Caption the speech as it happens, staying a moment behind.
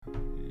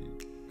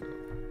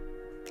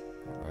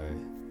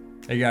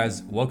Hey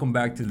guys, welcome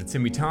back to the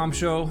Timmy Tom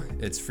Show.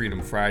 It's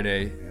Freedom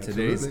Friday.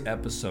 Absolutely. Today's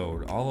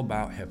episode all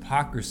about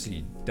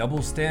hypocrisy,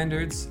 double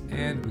standards,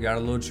 and we got a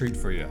little treat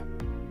for you.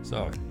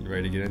 So, you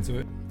ready to get into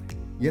it?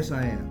 Yes,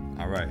 I am.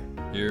 All right,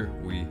 here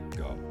we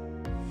go.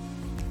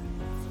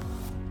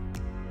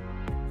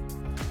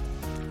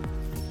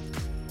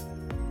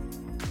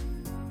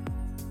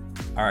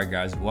 All right,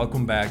 guys,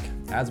 welcome back.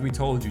 As we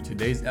told you,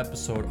 today's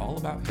episode all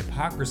about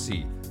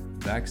hypocrisy,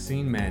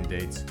 vaccine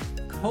mandates,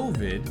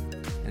 COVID,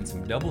 and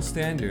some double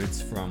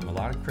standards from a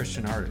lot of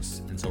Christian artists.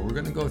 And so we're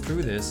going to go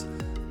through this.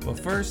 But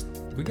first,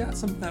 we got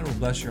something that will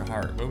bless your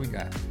heart. What do we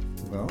got?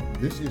 Well,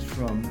 this is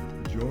from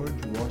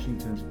George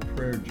Washington's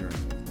prayer journal.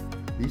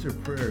 These are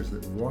prayers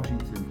that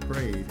Washington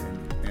prayed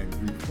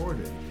and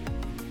recorded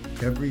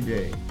every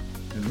day.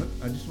 And look,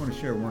 I just want to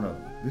share one of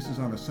them. This is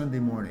on a Sunday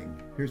morning.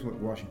 Here's what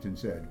Washington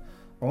said.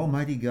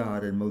 Almighty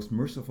God and most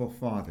merciful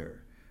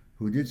Father,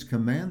 who didst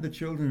command the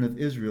children of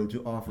Israel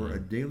to offer a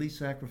daily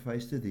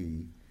sacrifice to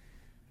thee,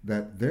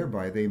 that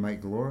thereby they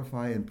might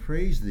glorify and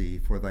praise thee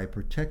for thy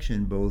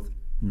protection both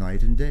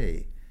night and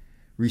day.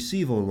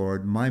 Receive, O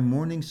Lord, my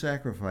morning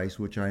sacrifice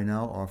which I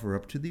now offer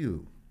up to thee.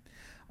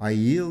 I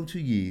yield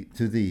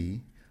to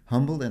thee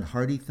humble and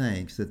hearty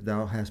thanks that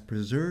thou hast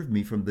preserved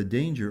me from the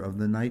danger of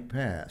the night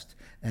past,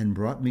 and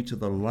brought me to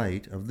the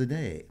light of the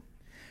day,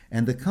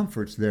 and the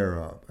comforts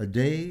thereof, a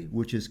day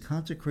which is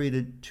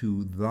consecrated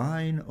to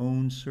thine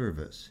own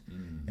service,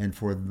 and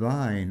for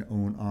thine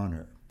own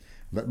honor.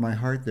 Let my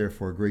heart,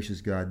 therefore,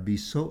 gracious God, be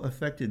so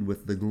affected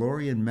with the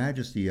glory and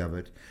majesty of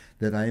it,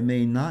 that I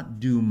may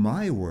not do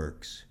my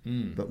works,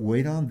 but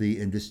wait on thee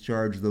and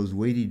discharge those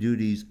weighty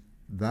duties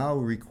thou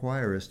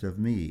requirest of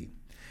me.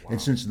 Wow.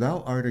 And since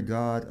thou art a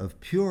God of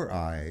pure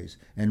eyes,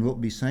 and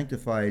wilt be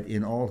sanctified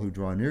in all who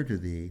draw near to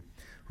thee,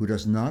 who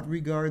does not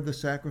regard the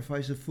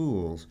sacrifice of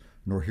fools,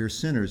 nor hear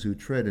sinners who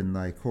tread in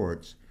thy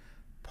courts,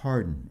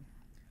 pardon,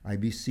 I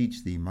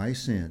beseech thee, my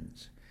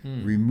sins.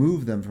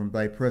 Remove them from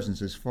thy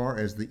presence as far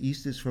as the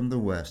east is from the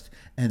west,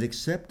 and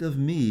accept of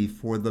me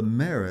for the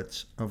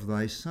merits of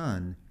thy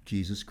Son,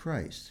 Jesus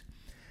Christ,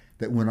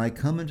 that when I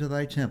come into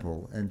thy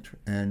temple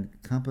and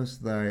compass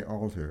thy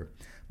altar,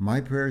 my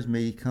prayers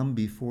may come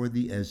before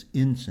thee as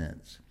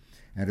incense,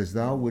 and as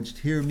thou wouldst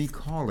hear me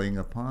calling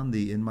upon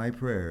thee in my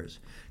prayers,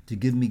 to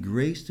give me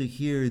grace to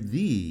hear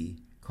thee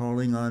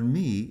calling on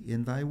me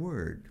in thy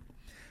word,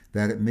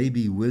 that it may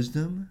be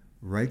wisdom,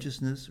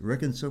 righteousness,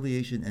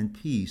 reconciliation, and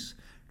peace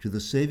to the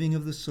saving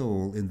of the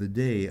soul in the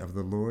day of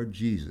the Lord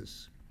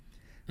Jesus.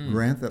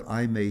 Grant that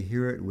I may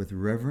hear it with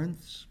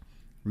reverence,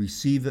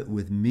 receive it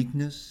with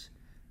meekness,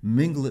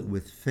 mingle it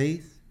with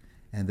faith,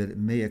 and that it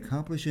may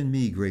accomplish in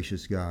me,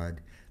 gracious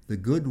God, the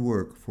good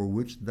work for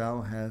which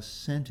thou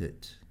hast sent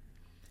it.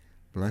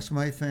 Bless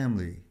my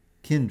family,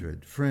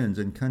 kindred, friends,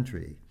 and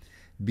country.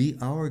 Be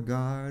our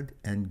God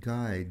and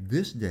guide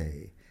this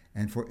day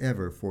and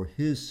forever for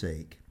his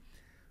sake,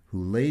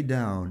 who lay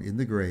down in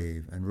the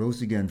grave and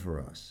rose again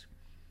for us.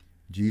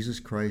 Jesus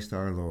Christ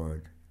our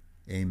Lord.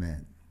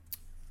 Amen.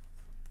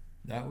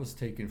 That was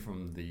taken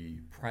from the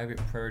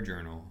private prayer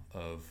journal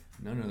of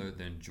none other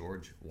than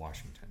George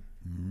Washington.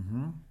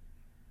 Mm-hmm.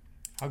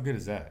 How good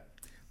is that?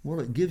 Well,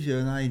 it gives you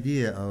an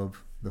idea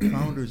of the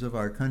founders of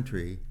our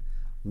country.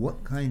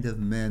 What kind of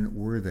men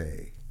were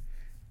they?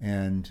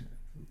 And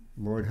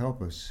Lord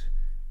help us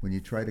when you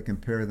try to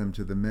compare them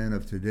to the men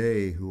of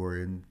today who are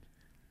in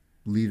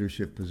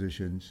leadership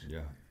positions.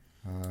 Yeah.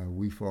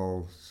 We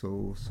fall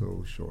so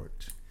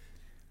short.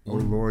 Oh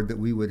Lord, that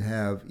we would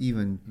have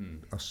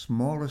even a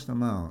smallest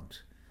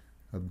amount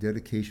of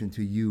dedication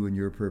to you and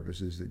your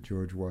purposes that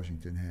George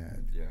Washington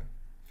had. Yeah.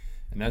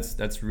 And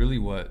that's really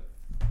what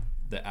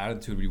the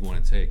attitude we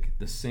want to take.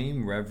 The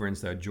same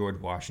reverence that George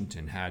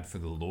Washington had for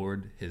the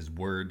Lord, his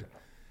word,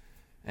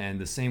 and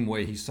the same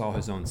way he saw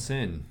his own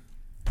sin,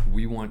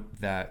 we want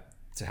that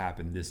to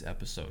happen this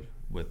episode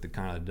with the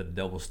kind of the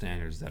double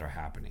standards that are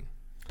happening.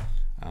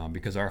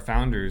 Because our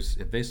founders,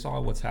 if they saw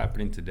what's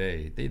happening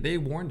today, they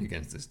warned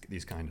against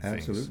these kind of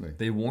things. Absolutely.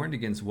 They warned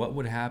against what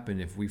would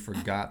happen if we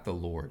forgot the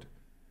Lord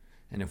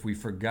and if we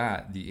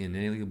forgot the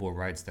inalienable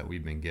rights that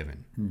we've been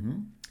given. Mm-hmm.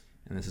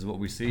 And this is what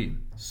we see.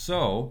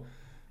 So,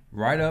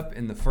 right up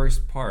in the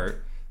first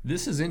part,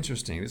 this is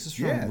interesting. This is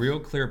from Real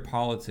Clear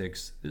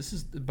Politics. This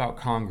is about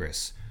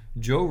Congress.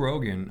 Joe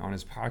Rogan on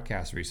his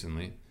podcast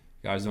recently.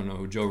 You guys don't know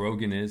who Joe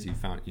Rogan is. He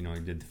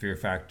did the Fear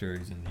Factor.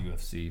 He's in the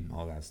UFC,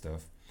 all that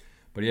stuff.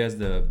 But he has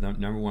the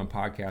number one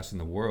podcast in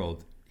the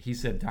world. He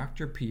said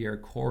Dr. Pierre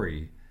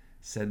Corey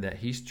said that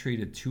he's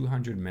treated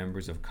 200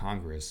 members of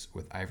Congress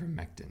with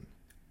ivermectin.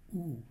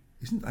 Ooh,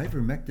 isn't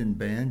ivermectin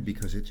banned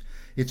because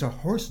it's a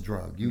horse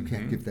drug? You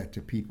can't give that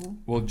to people.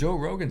 Well, Joe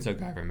Rogan took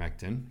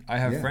ivermectin. I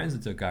have friends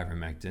that took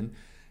ivermectin,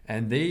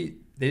 and they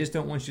just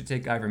don't want you to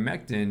take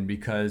ivermectin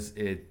because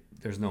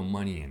there's no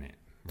money in it,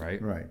 right?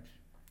 Right.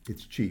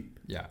 It's cheap.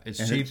 Yeah, it's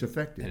and cheap. It's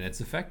effective. And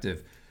it's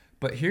effective.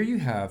 But here you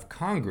have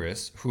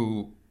Congress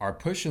who are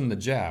pushing the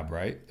jab,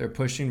 right? They're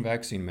pushing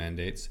vaccine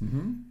mandates.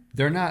 Mm-hmm.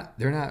 They're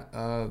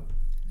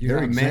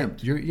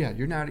exempt.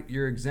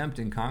 You're exempt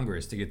in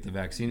Congress to get the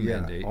vaccine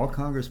mandate. All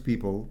Congress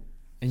people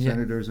And yet,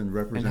 senators and and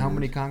representatives. how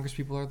many Congress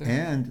people are there?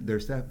 And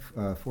there's that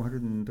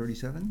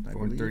 437, I believe.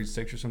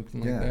 436 or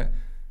something Yeah. like that.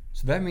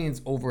 So that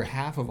means over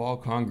half of all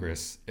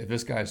Congress, if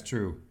this guy's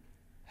true,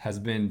 has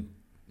been,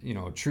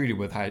 treated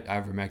with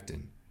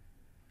ivermectin.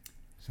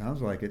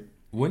 Sounds like it.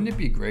 Wouldn't it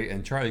be great,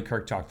 and Charlie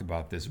Kirk talked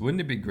about this,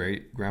 wouldn't it be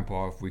great,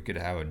 Grandpa, if we could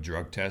have a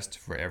drug test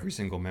for every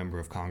single member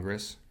of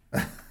Congress?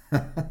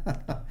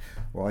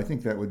 Well, I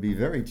think that would be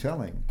very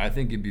telling. I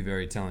think it'd be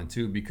very telling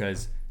too,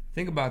 because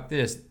think about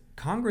this.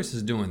 Congress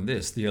is doing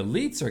this. The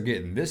elites are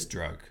getting this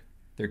drug.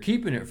 They're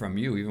keeping it from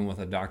you, even with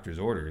a doctor's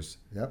orders.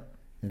 Yep.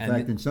 In And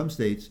fact, in some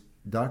states,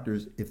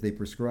 doctors, if they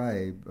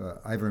prescribe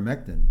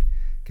ivermectin,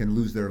 can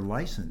lose their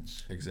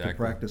license Exactly. to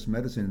practice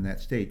medicine in that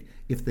state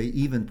if they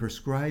even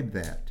prescribe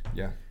that,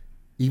 Yeah.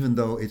 even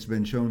though it's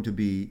been shown to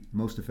be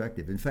most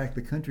effective. In fact,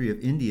 the country of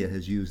India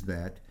has used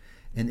that,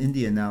 and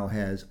India now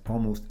has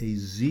almost a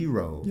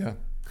zero Yeah.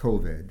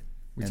 COVID.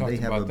 We And talked they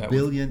have about a that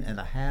billion and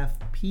a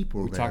half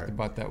people We there. talked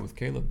about that with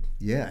Caleb.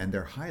 Yeah, and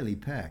they're highly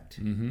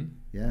packed. Mm-hmm.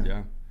 Yeah.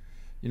 Yeah.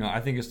 I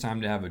think it's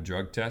time to have a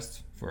drug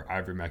test for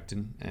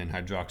ivermectin and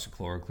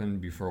hydroxychloroquine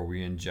before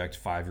we inject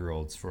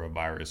 5-year-olds for a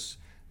virus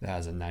that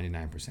has a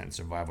 99%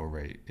 survival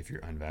rate if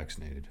you're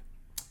unvaccinated.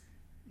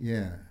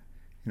 Yeah.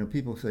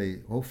 People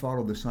say, oh,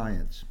 follow the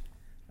science.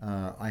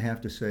 I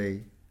have to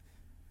say,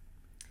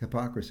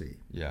 hypocrisy.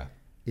 Yeah.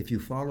 If you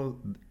follow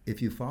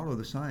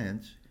the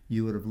science,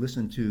 you would have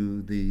listened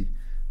to the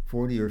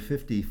 40 or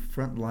 50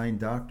 frontline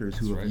doctors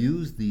who That's have right.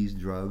 used these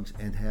drugs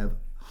and have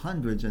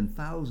hundreds and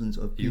thousands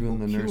of people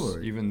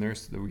cured. Even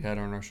nurse that we had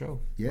on our show.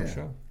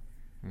 Yeah.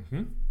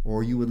 Mm-hmm.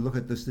 Or you would look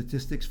at the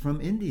statistics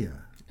from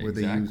India where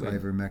they use Exactly.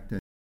 ivermectin.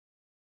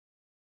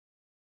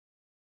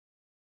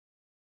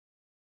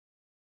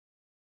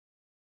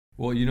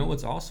 Well, you know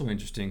what's also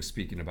interesting,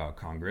 speaking about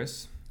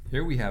Congress?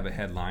 Here we have a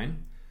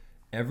headline.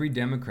 Every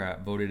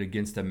Democrat voted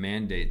against a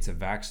mandate to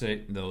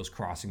vaccinate those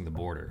crossing the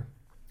border.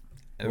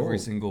 Every Oh.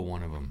 single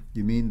one of them.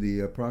 You mean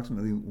the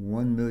approximately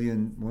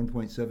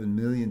 1.7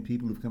 million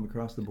people who've come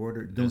across the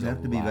border don't There's a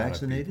have to be lot of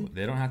vaccinated? people.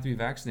 They don't have to be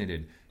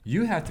vaccinated.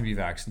 You have to be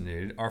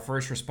vaccinated. Our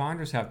first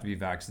responders have to be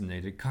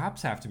vaccinated.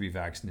 Cops have to be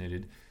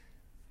vaccinated.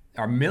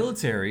 Our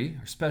military,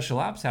 our special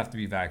ops have to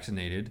be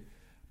vaccinated.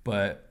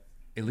 But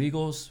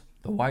illegals,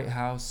 the White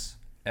House,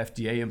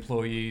 FDA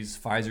employees,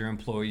 Pfizer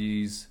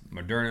employees,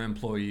 Moderna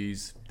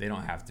employees, they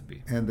don't have to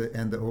be. And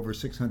the over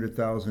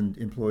 600,000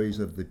 employees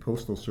of the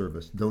Postal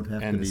Service don't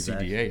have And to the be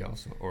vaccinated. CDA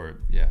also, or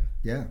yeah.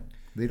 Yeah,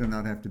 they do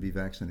not have to be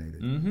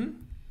vaccinated. Mm-hmm.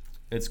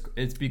 It's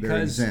They're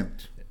because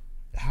exempt.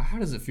 how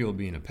does it feel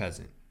being a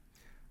peasant?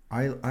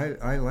 I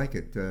like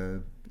it.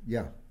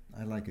 Yeah,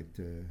 I like it.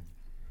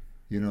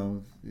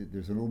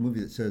 There's an old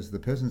movie that says the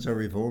peasants are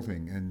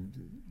revolting, and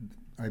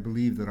I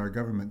believe that our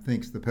government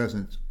thinks the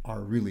peasants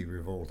are really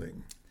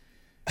revolting.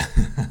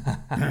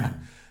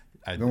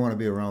 I don't want to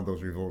be around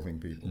those revolting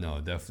people. No,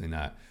 definitely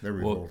not. They're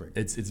Well, revolting.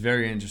 it's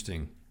very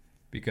interesting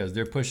because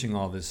they're pushing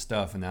all this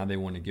stuff and now they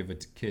want to give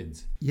it to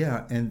kids.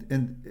 Yeah,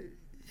 and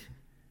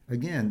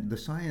again, the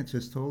science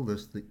has told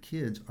us that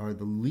kids are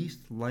the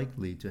least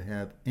likely to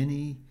have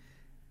any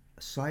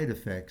side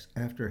effects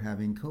after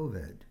having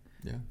COVID.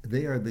 Yeah.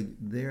 They are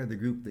the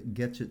group that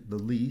gets it the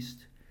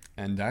least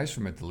And dies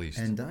from it the least.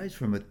 and dies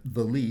from it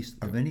the least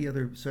of any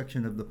other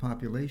section of the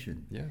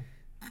population. Yeah.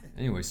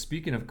 Anyway,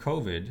 speaking of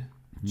COVID,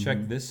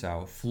 check this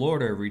out.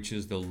 Florida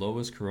reaches the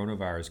lowest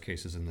coronavirus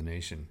cases in the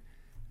nation.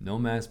 No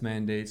mask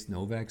mandates,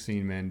 no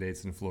vaccine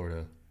mandates in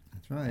Florida.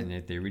 That's right. And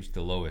yet they reached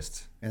the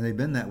lowest. And they've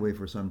been that way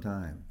for some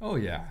time. Oh,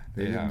 yeah.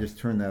 They didn't have. just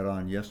turn that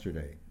on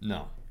yesterday.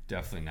 No,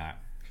 definitely not.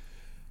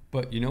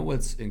 But you know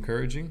what's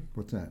encouraging?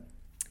 What's that?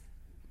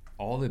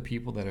 All the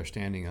people that are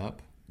standing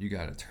up. You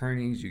got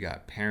attorneys, you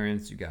got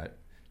parents, you got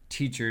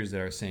teachers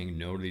that are saying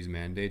no to these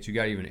mandates. You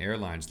got even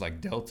airlines like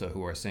Delta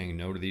who are saying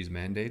no to these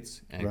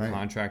mandates, and Right.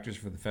 contractors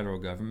for the federal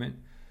government.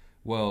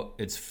 Well,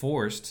 it's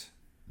forced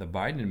the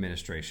Biden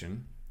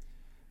administration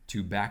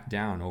to back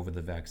down over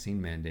the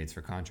vaccine mandates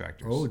for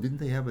contractors. Oh, didn't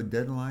they have a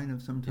deadline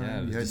of some time? Yeah,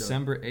 it You was had to-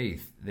 December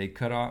 8th. They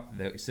cut off,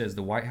 it says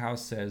the White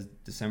House says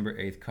December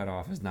 8th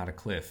cutoff is not a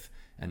cliff,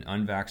 and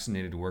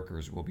unvaccinated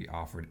workers will be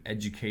offered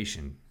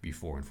education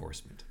before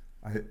enforcement.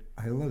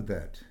 I love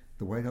that.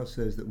 The White House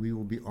says that we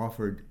will be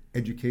offered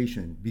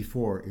education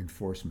before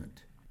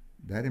enforcement.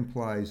 That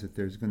implies that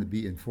there's going to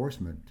be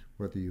enforcement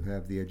whether you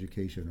have the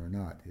education or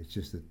not. It's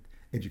just that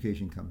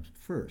education comes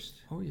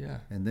first Oh,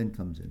 yeah. and then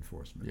comes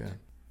enforcement. Yeah.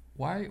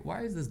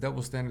 Why is this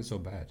double standard so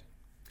bad?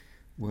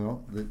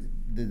 Well,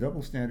 the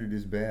double standard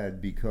is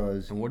bad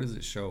because And what does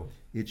it show?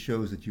 it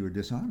shows that you are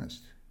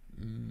dishonest.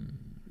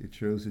 It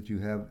shows that you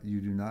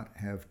do not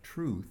have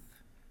truth.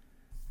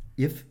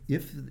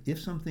 If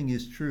something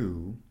is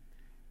true,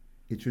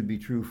 it should be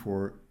true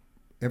for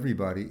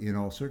everybody in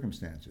all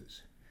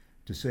circumstances.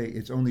 To say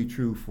it's only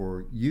true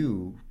for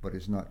you, but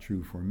it's not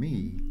true for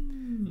me,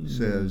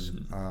 says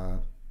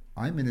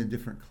I'm in a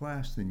different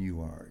class than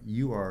you are.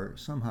 You are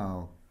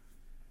somehow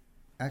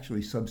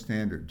actually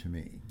substandard to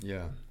me.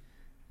 Yeah.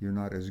 You're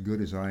not as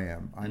good as I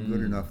am. I'm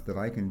good enough that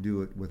I can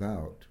do it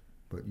without,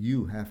 but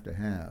you have to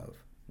have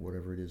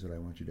whatever it is that I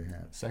want you to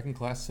have.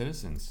 Second-class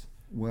citizens.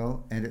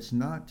 Well, and it's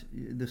not,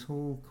 this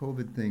whole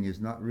COVID thing is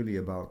not really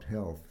about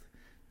health.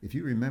 If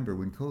you remember,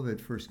 when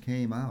COVID first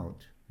came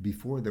out,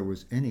 before there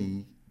was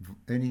any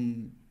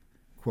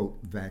quote,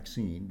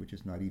 vaccine, which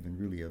is not even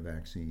really a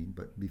vaccine,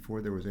 but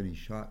before there was any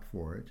shot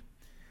for it,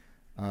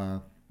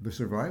 the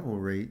survival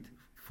rate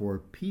for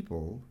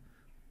people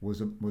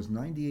was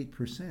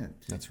 98%.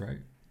 That's right.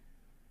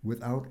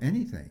 Without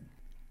anything.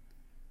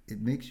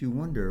 It makes you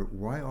wonder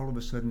why all of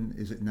a sudden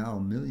is it now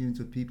millions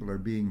of people are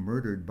being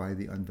murdered by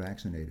the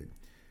unvaccinated.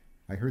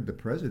 I heard the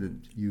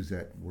president use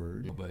that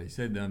word. But he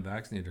said the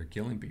unvaccinated are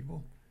killing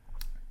people.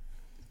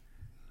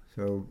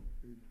 So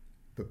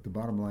the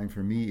bottom line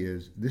for me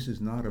is this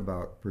is not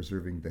about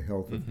preserving the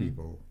health of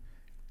people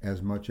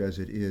as much as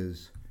it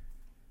is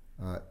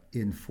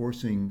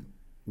enforcing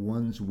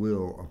one's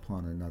will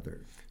upon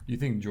another. Do you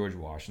think George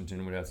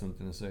Washington would have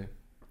something to say?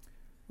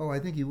 Oh, I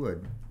think he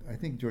would. I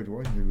think George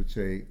Washington would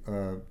say,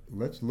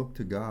 let's look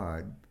to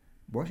God.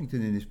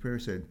 Washington in his prayer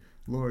said,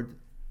 Lord,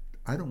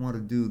 I don't want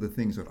to do the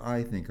things that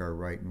I think are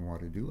right and want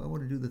to do. I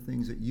want to do the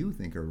things that you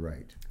think are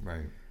right.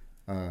 Right.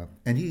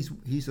 And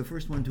he's the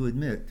first one to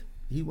admit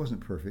he wasn't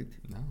perfect.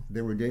 No.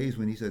 There were days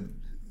when he said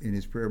in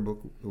his prayer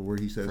book where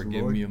he says,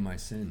 Forgive Lord, me of my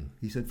sin.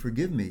 He said,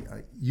 forgive me.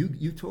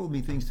 You told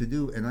me things to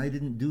do and I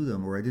didn't do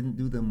them, or I didn't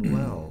do them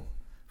well.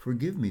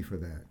 Forgive me for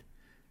that.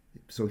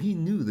 So he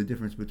knew the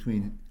difference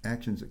between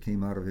actions that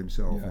came out of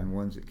himself and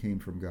ones that came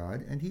from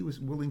God, and he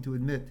was willing to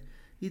admit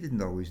he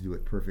didn't always do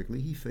it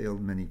perfectly. He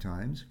failed many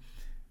times,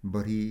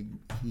 but he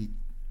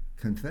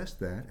confessed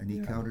that, and he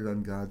counted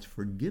on God's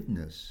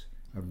forgiveness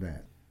of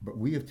that. But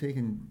we have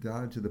taken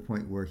God to the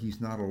point where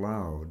he's not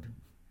allowed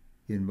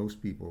in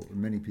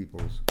many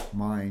people's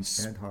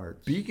minds and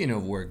hearts. Speaking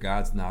of where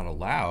God's not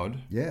allowed,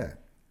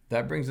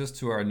 that brings us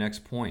to our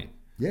next point.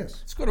 Yes.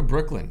 Let's go to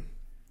Brooklyn.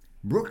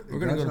 We're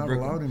going to go to Brooklyn.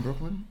 Allowed in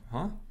Brooklyn?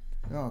 Huh?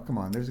 Oh, come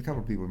on. There's a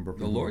couple people in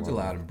Brooklyn. The Lord's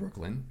allowed in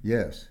Brooklyn.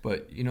 Yes.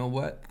 But you know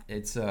what?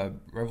 It's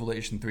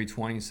Revelation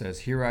 3:20 says,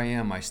 "Here I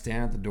am, I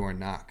stand at the door and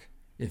knock.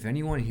 If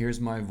anyone hears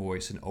my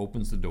voice and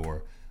opens the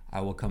door,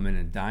 I will come in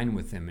and dine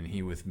with him and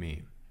he with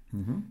me."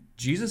 Mm-hmm.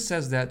 Jesus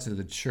says that to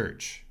the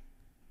church,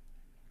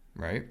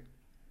 right?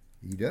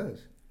 He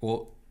does.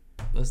 Well,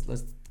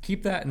 let's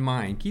keep that in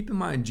mind. Keep in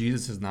mind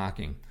Jesus is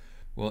knocking.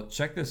 Well,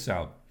 check this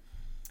out.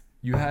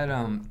 You had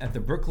at the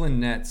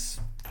Brooklyn Nets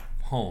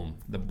home,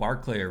 the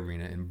Barclay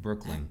Arena in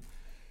Brooklyn,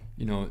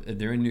 you know,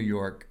 they're in New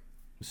York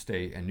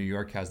State, and New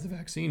York has the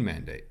vaccine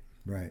mandate.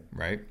 Right.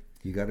 Right?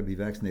 You got to be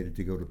vaccinated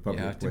to go to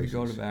public places. You have to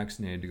go to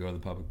vaccinated to go to the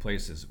public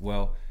places.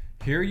 Well,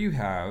 here you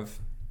have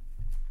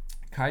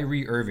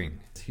Kyrie Irving.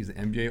 He's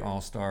an NBA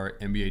All-Star,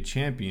 NBA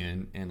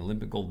champion, and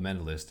Olympic gold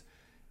medalist.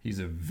 He's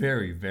a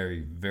very,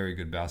 very, very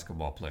good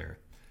basketball player.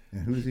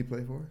 And who does he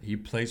play for? He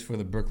plays for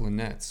the Brooklyn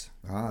Nets.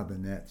 Ah, the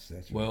Nets.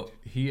 That's right. Well,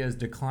 he has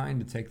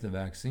declined to take the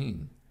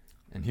vaccine.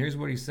 And here's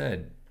what he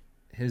said.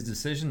 His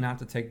decision not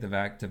to take to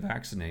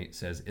vaccinate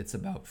says it's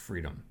about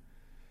freedom.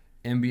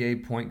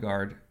 NBA point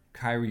guard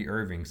Kyrie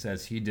Irving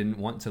says he didn't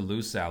want to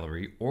lose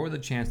salary or the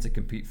chance to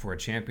compete for a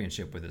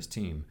championship with his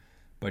team,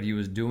 but he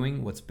was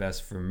doing what's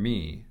best for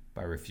me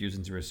by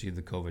refusing to receive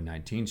the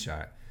COVID-19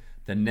 shot.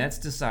 The Nets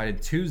decided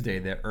Tuesday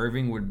that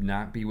Irving would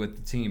not be with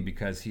the team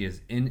because he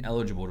is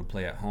ineligible to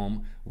play at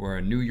home, where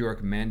a New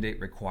York mandate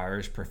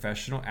requires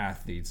professional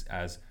athletes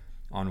as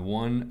on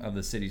one of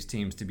the city's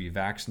teams to be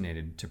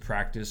vaccinated to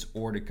practice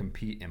or to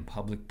compete in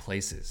public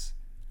places.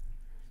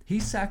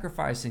 He's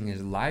sacrificing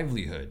his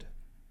livelihood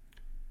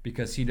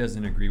because he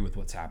doesn't agree with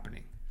what's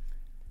happening.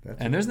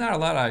 And there's not a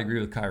lot I agree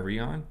with Kyrie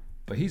on,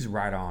 but he's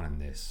right on in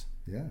this.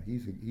 Yeah,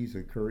 he's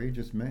a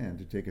courageous man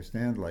to take a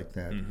stand like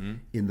that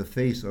in the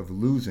face of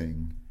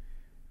losing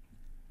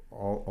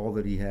all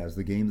that he has,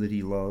 the game that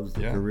he loves,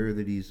 the career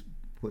that he's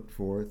put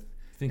forth,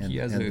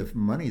 the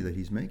money that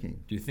he's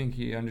making. Do you think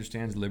he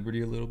understands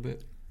liberty a little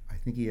bit? I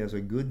think he has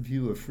a good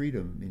view of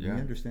freedom, and he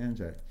understands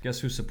that. Guess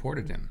who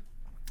supported him?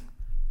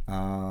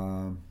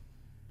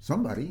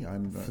 Somebody.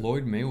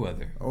 Floyd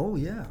Mayweather. Oh,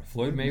 yeah.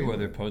 Floyd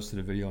Mayweather posted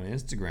a video on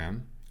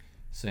Instagram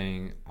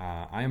saying,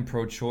 I am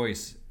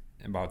pro-choice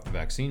about the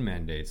vaccine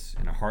mandates.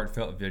 In a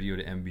heartfelt video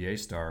to NBA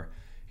star,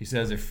 he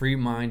says, "A free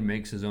mind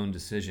makes his own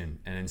decision.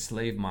 An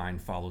enslaved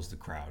mind follows the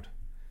crowd.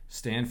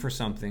 Stand for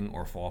something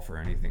or fall for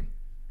anything."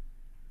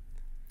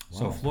 Wow.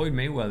 So Floyd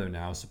Mayweather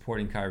now is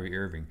supporting Kyrie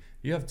Irving.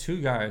 You have two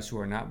guys who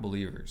are not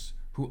believers,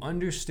 who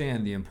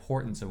understand the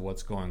importance of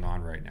what's going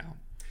on right now.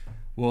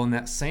 Well, in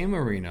that same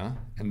arena,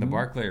 in the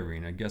Barclay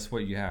Arena, guess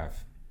what you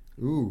have?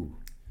 Ooh.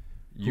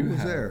 Who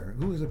was there?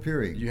 Who was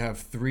appearing? You have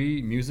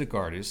three music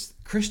artists,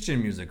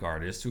 Christian music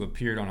artists, who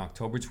appeared on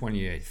October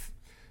 28th.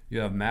 You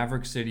have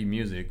Maverick City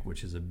Music,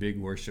 which is a big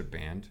worship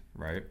band,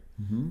 right?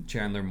 Mm-hmm.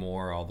 Chandler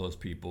Moore, all those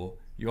people.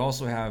 You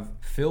also have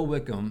Phil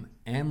Wickham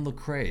and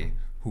Lecrae,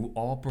 who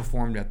all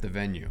performed at the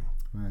venue.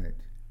 Right.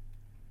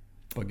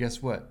 But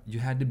guess what? You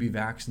had to be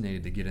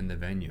vaccinated to get in the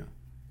venue.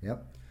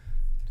 Yep.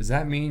 Does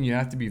that mean you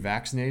have to be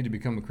vaccinated to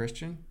become a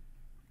Christian?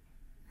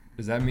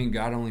 Does that mean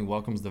God only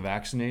welcomes the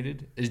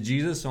vaccinated? Is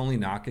Jesus only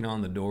knocking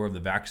on the door of the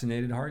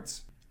vaccinated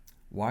hearts?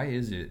 Why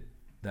is it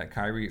that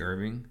Kyrie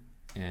Irving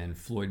and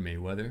Floyd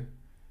Mayweather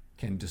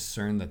can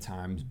discern the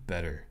times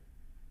better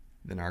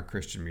than our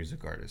Christian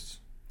music artists?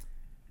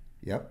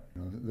 Yep.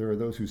 There are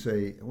those who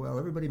say, well,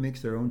 everybody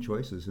makes their own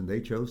choices and they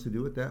chose to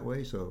do it that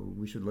way, so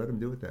we should let them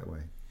do it that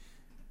way.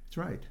 It's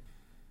right.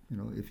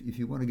 If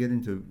you want to get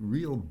into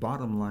real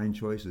bottom line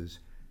choices,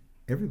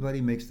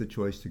 everybody makes the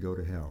choice to go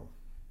to hell.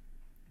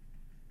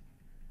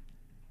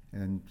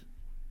 And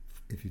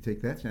if you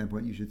take that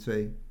standpoint, you should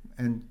say,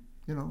 and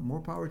more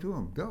power to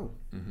them. Go,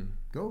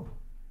 go.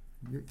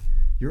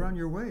 You're on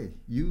your way.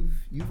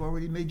 You've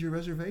already made your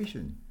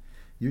reservation.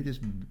 You're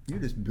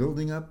just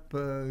building up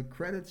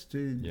credits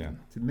to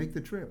make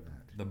the trip.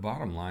 The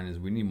bottom line is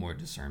we need more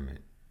discernment.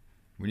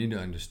 We need to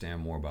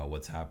understand more about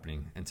what's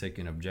happening and take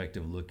an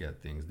objective look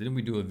at things. Didn't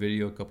we do a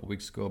video a couple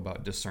weeks ago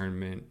about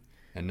discernment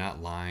and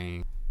not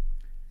lying?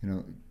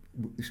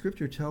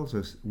 Scripture tells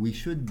us we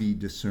should be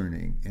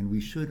discerning and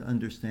we should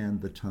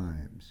understand the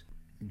times.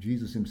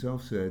 Jesus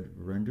himself said,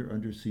 render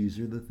unto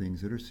Caesar the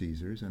things that are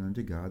Caesar's and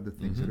unto God the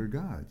things that are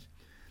God's.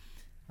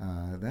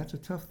 That's a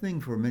tough thing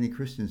for many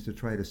Christians to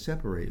try to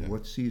separate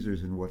what's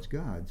Caesar's and what's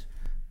God's.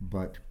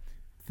 But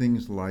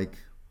things like,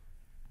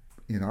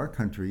 in our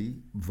country,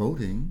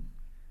 voting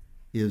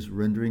is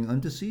rendering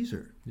unto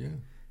Caesar. Yeah.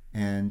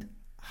 And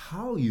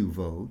how you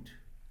vote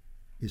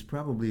is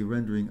probably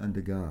rendering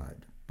unto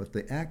God. But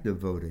the act of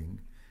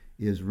voting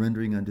is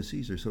rendering unto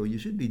Caesar. So you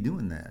should be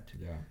doing that.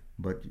 Yeah.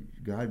 But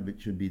God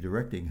should be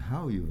directing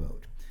how you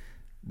vote.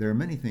 There are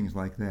many things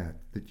like that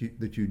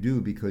you do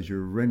because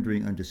you're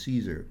rendering unto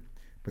Caesar.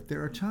 But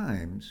there are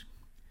times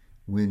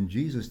when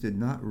Jesus did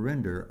not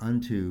render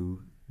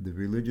unto the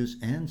religious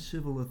and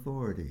civil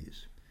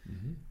authorities.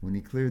 When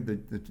he cleared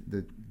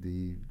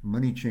the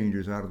money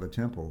changers out of the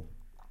temple,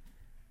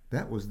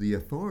 that was the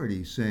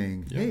authorities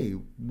saying, hey,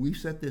 we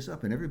set this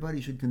up and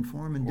everybody should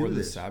conform and do this. Or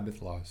the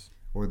Sabbath laws.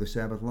 Or the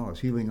Sabbath laws.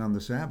 Healing on the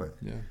Sabbath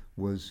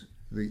was,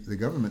 the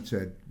government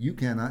said, you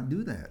cannot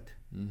do that.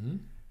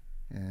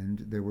 And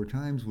there were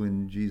times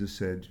when Jesus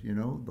said,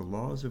 the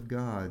laws of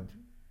God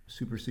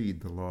supersede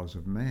the laws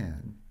of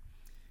man.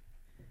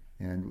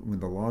 And when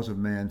the laws of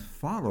man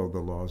follow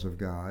the laws of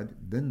God,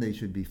 then they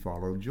should be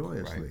followed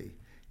joyously. Right.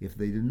 If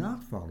they do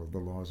not follow the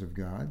laws of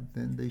God,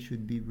 then they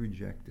should be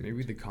rejected.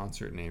 Maybe the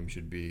concert name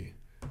should be,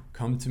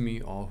 Come to Me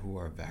All Who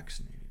Are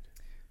Vaccinated.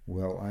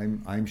 Well,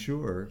 I'm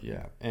sure.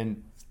 Yeah,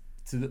 and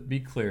to be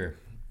clear,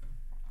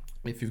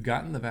 if you've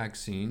gotten the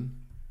vaccine,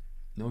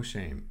 no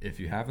shame. If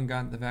you haven't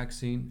gotten the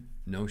vaccine,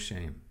 no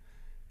shame.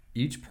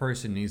 Each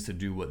person needs to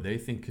do what they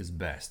think is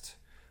best.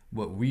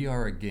 What we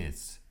are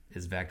against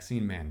is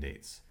vaccine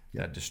mandates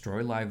that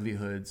destroy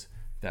livelihoods,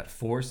 that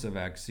force a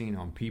vaccine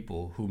on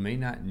people who may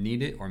not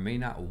need it or may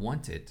not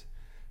want it,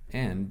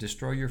 and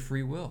destroy your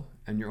free will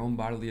and your own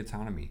bodily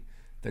autonomy.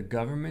 The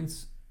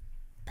government's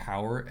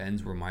power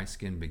ends where my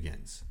skin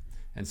begins.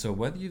 And so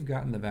whether you've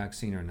gotten the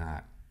vaccine or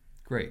not,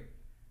 great.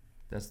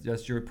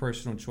 That's your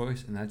personal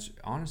choice, and that's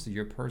honestly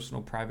your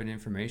personal private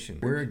information.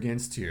 We're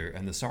against here,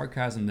 and the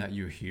sarcasm that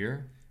you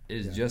hear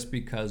is just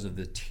because of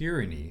the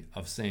tyranny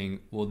of saying,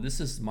 well,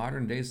 this is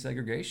modern day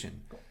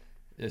segregation.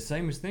 The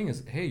same thing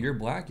as, hey, you're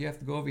black, you have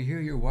to go over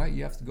here. You're white,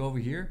 you have to go over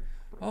here.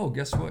 Oh,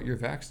 guess what? You're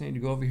vaccinated,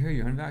 you go over here.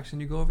 You're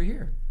unvaccinated, you go over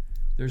here.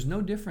 There's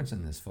no difference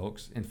in this,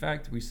 folks. In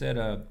fact, we said,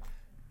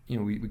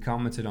 we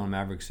commented on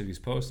Maverick City's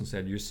post and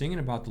said, you're singing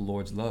about the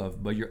Lord's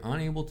love, but you're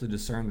unable to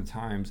discern the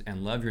times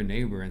and love your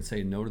neighbor and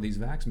say no to these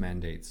vax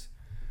mandates.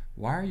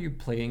 Why are you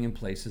playing in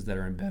places that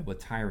are in bed with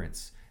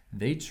tyrants?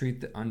 They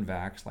treat the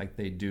unvaxxed like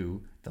they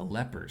do the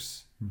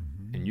lepers,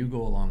 and you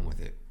go along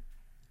with it.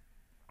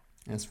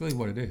 And that's really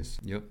what it is.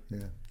 Yep.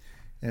 Yeah.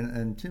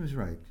 And Tim's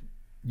right.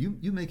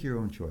 You make your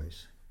own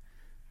choice.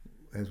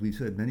 As we've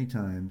said many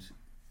times,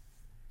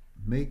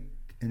 make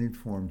an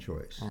informed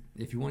choice.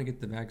 If you want to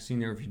get the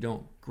vaccine or if you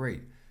don't,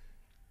 great.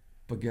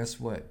 But guess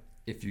what?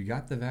 If you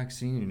got the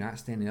vaccine and you're not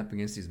standing up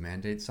against these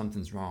mandates,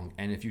 something's wrong.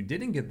 And if you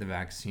didn't get the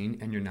vaccine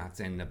and you're not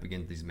standing up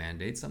against these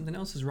mandates, something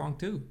else is wrong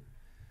too.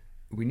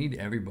 We need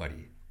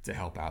everybody to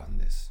help out in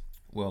this.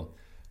 Well,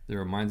 that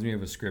reminds me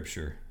of a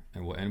scripture,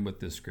 and we'll end with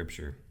this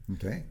scripture.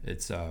 Okay.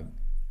 It's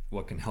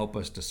what can help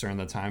us discern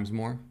the times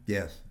more.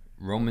 Yes.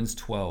 Romans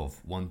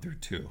 12,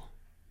 1-2. Do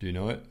you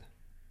know it?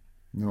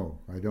 No,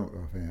 I don't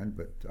offhand,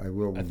 but I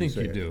will when I think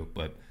you say you it. do,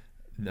 but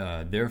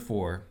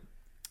therefore,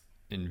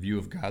 in view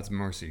of God's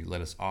mercy, let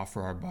us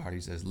offer our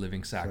bodies as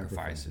living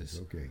sacrifices,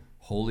 okay,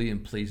 holy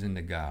and pleasing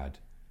to God,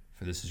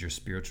 for this is your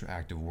spiritual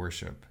act of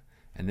worship.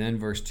 And then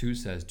verse 2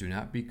 says, do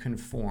not be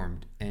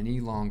conformed any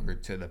longer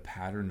to the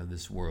pattern of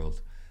this world,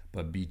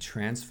 but be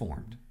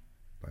transformed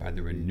by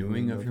the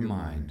renewing of your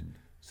mind.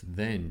 So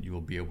then you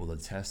will be able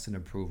to test and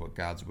approve what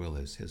God's will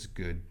is, his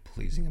good,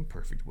 pleasing, and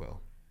perfect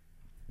will.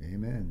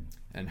 Amen.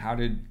 And how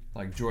did,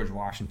 like George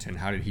Washington,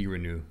 how did he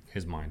renew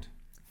his mind?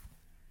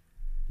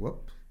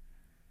 Whoop.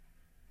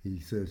 He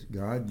says,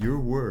 God, your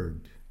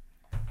word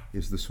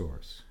is the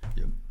source.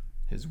 Yep.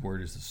 His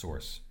word is the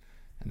source.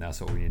 And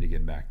that's what we need to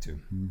get back to.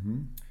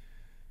 Mm-hmm.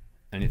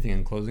 Anything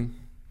in closing?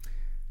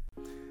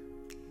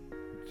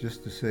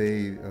 just to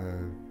say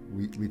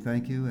we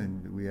thank you,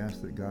 and we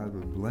ask that God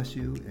would bless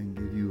you and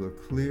give you a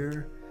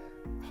clear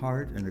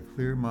heart and a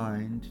clear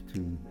mind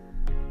to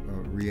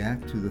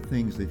react to the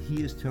things that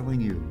He is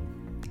telling you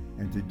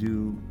and to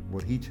do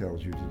what He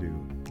tells you to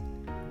do.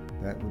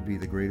 That would be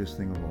the greatest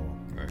thing of all.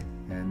 Right.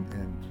 And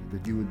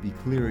that you would be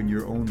clear in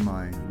your own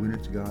mind when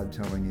it's God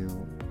telling you,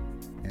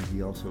 and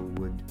He also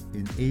would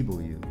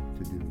enable you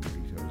to do what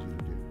He tells you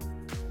to do.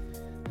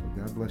 So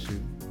God bless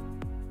you.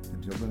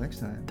 Until the next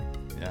time.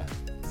 Yeah.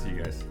 See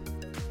you guys.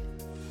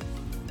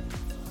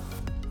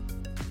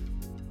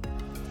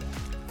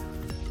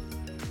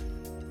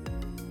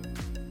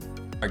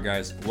 All right,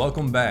 guys,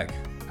 welcome back.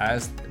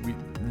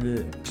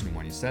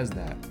 When he says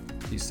that,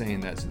 he's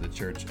saying that to the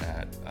church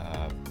at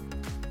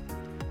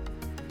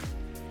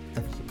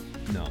Ephesus.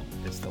 no,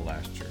 it's the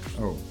last church.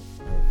 Oh,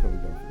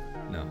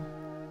 Philadelphia. No.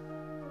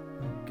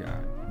 Oh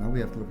God. Now we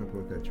have to look up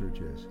what that church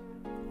is.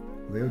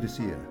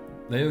 Laodicea.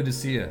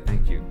 Laodicea.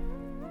 Thank you.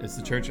 It's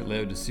the church at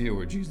Laodicea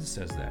where Jesus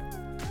says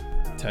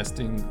that.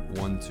 Testing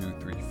 1, 2,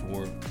 3,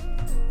 4.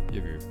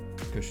 You have your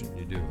cushion.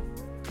 You do.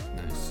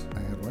 Nice. I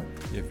have what?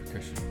 You have your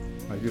cushion.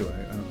 I do.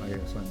 I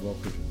yes, I'm well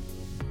cushioned.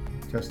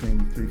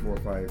 Testing 3, 4,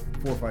 5,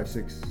 4, 5,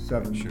 6,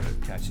 7, I'm sure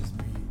it catches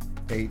me.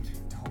 8.